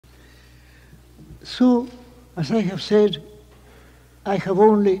So, as I have said, I have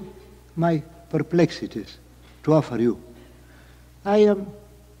only my perplexities to offer you. I am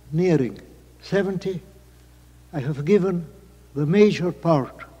nearing 70. I have given the major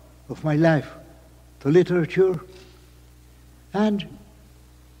part of my life to literature, and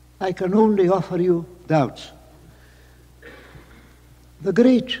I can only offer you doubts. The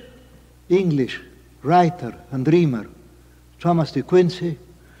great English writer and dreamer, Thomas de Quincey,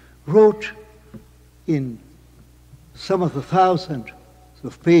 wrote in some of the thousands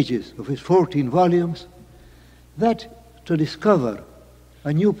of pages of his 14 volumes that to discover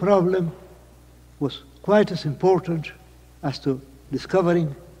a new problem was quite as important as to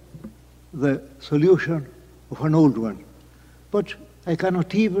discovering the solution of an old one. But I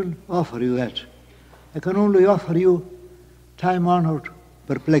cannot even offer you that. I can only offer you time-honored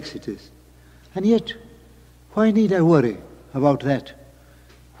perplexities. And yet, why need I worry about that?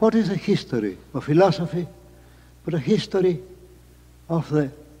 What is a history of philosophy but a history of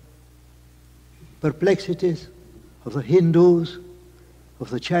the perplexities of the Hindus, of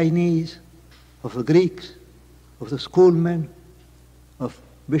the Chinese, of the Greeks, of the schoolmen, of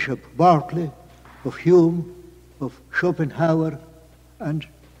Bishop Berkeley, of Hume, of Schopenhauer, and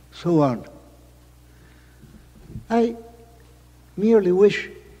so on. I merely wish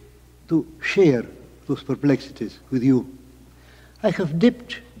to share those perplexities with you. I have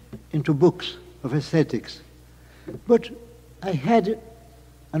dipped into books of aesthetics, but I had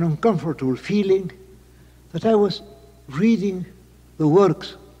an uncomfortable feeling that I was reading the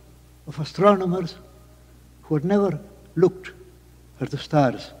works of astronomers who had never looked at the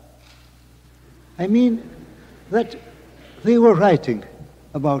stars. I mean that they were writing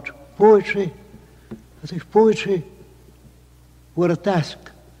about poetry as if poetry were a task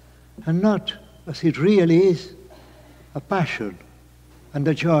and not, as it really is, a passion and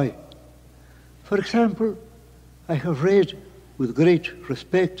a joy. For example, I have read with great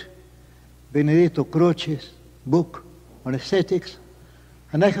respect Benedetto Croce's book on aesthetics,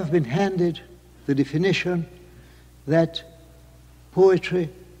 and I have been handed the definition that poetry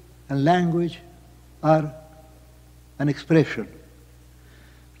and language are an expression.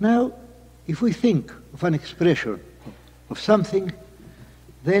 Now, if we think of an expression of something,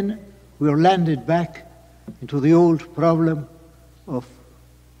 then we are landed back into the old problem of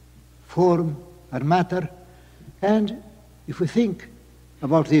form and matter, and if we think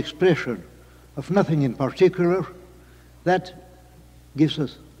about the expression of nothing in particular, that gives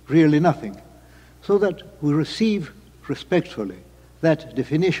us really nothing. So that we receive respectfully that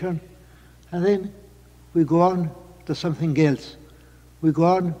definition, and then we go on to something else. We go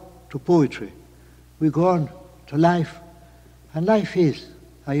on to poetry. We go on to life. And life is,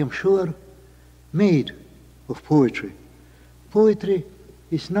 I am sure, made of poetry. Poetry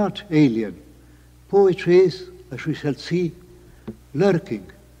is not alien. Poetry is, as we shall see, lurking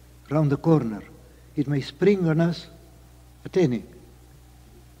round the corner. It may spring on us at any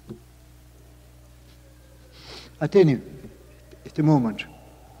moment.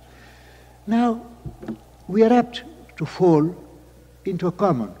 Now, we are apt to fall into a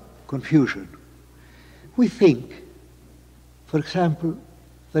common confusion. We think, for example,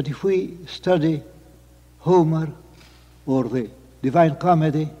 that if we study Homer or the Divine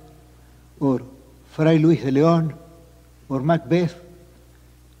Comedy or Fray Luis de Leon or Macbeth,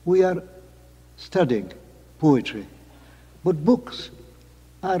 we are studying poetry. But books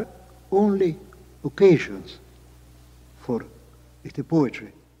are only occasions for the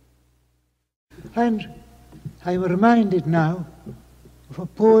poetry. And I'm reminded now of a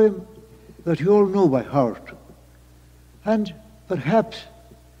poem that you all know by heart. And perhaps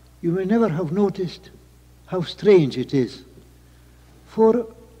you may never have noticed how strange it is. For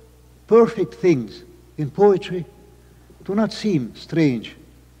perfect things in poetry do not seem strange.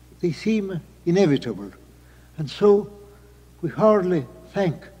 They seem inevitable. And so we hardly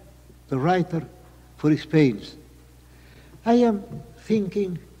thank the writer for his pains. I am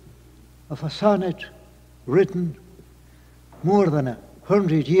thinking of a sonnet written more than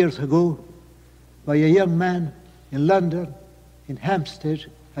 100 years ago by a young man in London, in Hampstead,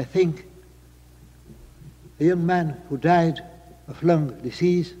 I think, a young man who died of lung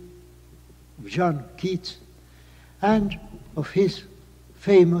disease, of John Keats, and of his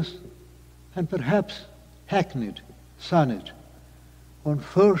famous and perhaps hackneyed sonnet on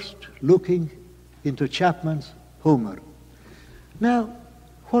first looking into Chapman's Homer. Now,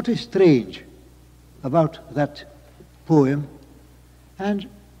 what is strange about that poem, and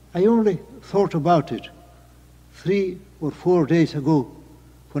I only thought about it 3 or 4 days ago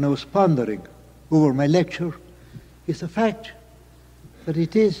when I was pondering over my lecture, is the fact that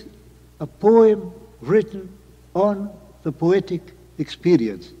it is a poem written on the poetic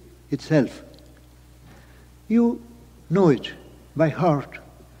experience itself. You know it by heart,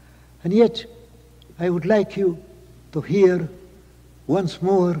 and yet I would like you to hear once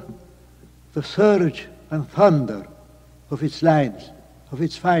more the surge and thunder of its lines, of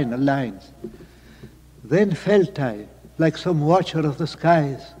its final lines. Then felt I, like some watcher of the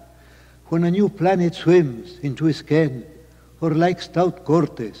skies, when a new planet swims into his ken, or like stout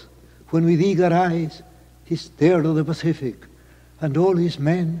Cortes, when with eager eyes he stared at the Pacific, and all his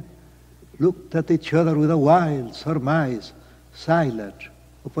men looked at each other with a wild surmise, silent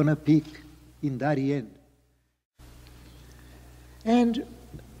upon a peak in Darien. And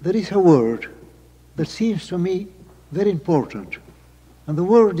there is a word that seems to me very important, and the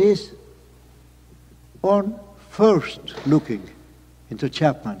word is on first looking into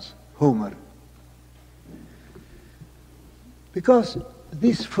Chapman's Homer. Because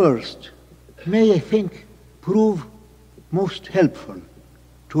this first may, I think, prove most helpful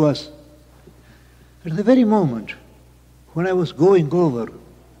to us. At the very moment when I was going over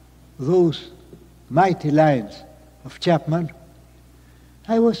those mighty lines of Chapman,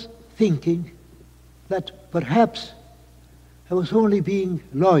 I was thinking that perhaps I was only being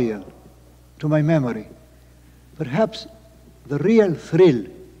loyal to my memory. Perhaps the real thrill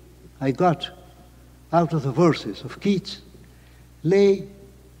I got out of the verses of Kits lay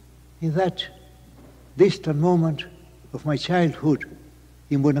in that distant moment of my childhood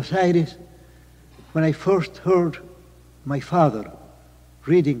in Buenos Aires when I first heard my father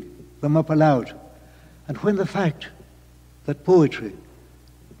reading them up aloud, and when the fact that poetry,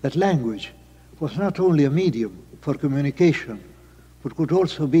 that language, was not only a medium for communication, but could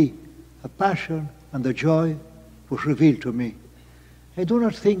also be a passion and a joy, was revealed to me. I do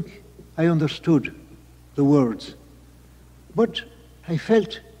not think I understood the words, but I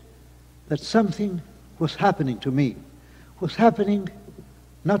felt that something was happening to me, was happening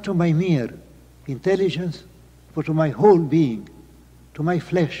not to my mere intelligence, but to my whole being, to my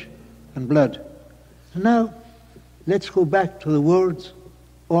flesh and blood. And now, let's go back to the words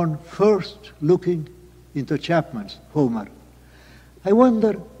on first looking into Chapman's Homer. I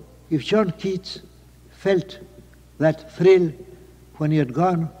wonder if John Keats felt that thrill when he had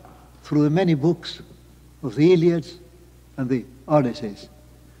gone through the many books of the Iliads and the Odysseys.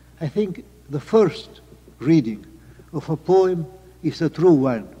 I think the first reading of a poem is the true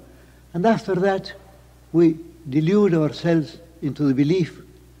one, and after that we delude ourselves into the belief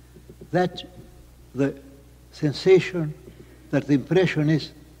that the sensation, that the impression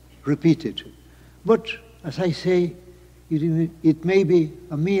is repeated. But, as I say, it may be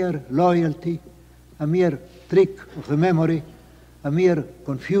a mere loyalty, a mere trick of the memory, a mere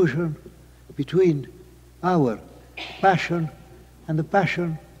confusion between our passion and the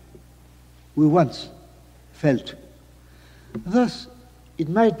passion we once felt. Thus, it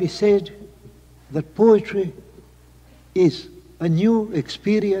might be said that poetry is a new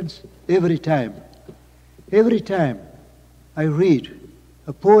experience every time. Every time I read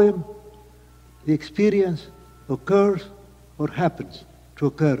a poem, the experience occurs or happens to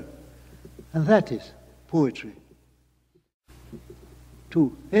occur, and that is poetry.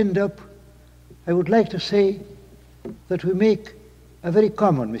 To end up, I would like to say that we make a very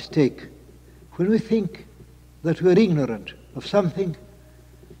common mistake when we think that we are ignorant of something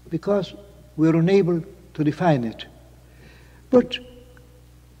because we are unable to define it. But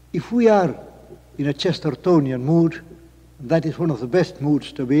if we are in a Chestertonian mood, that is one of the best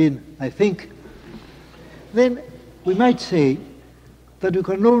moods to be in, I think, then we might say that we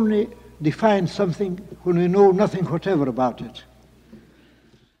can only define something when we know nothing whatever about it.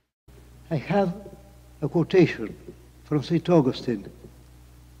 I have a quotation from St. Augustine,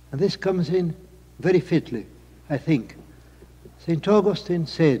 and this comes in very fitly, I think. St. Augustine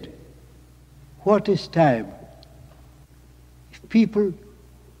said, "What is time? If people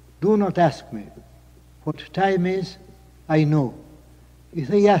do not ask me what time is, I know. If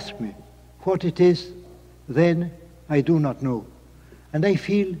they ask me what it is, then I do not know." And I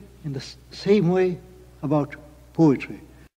feel in the same way about poetry.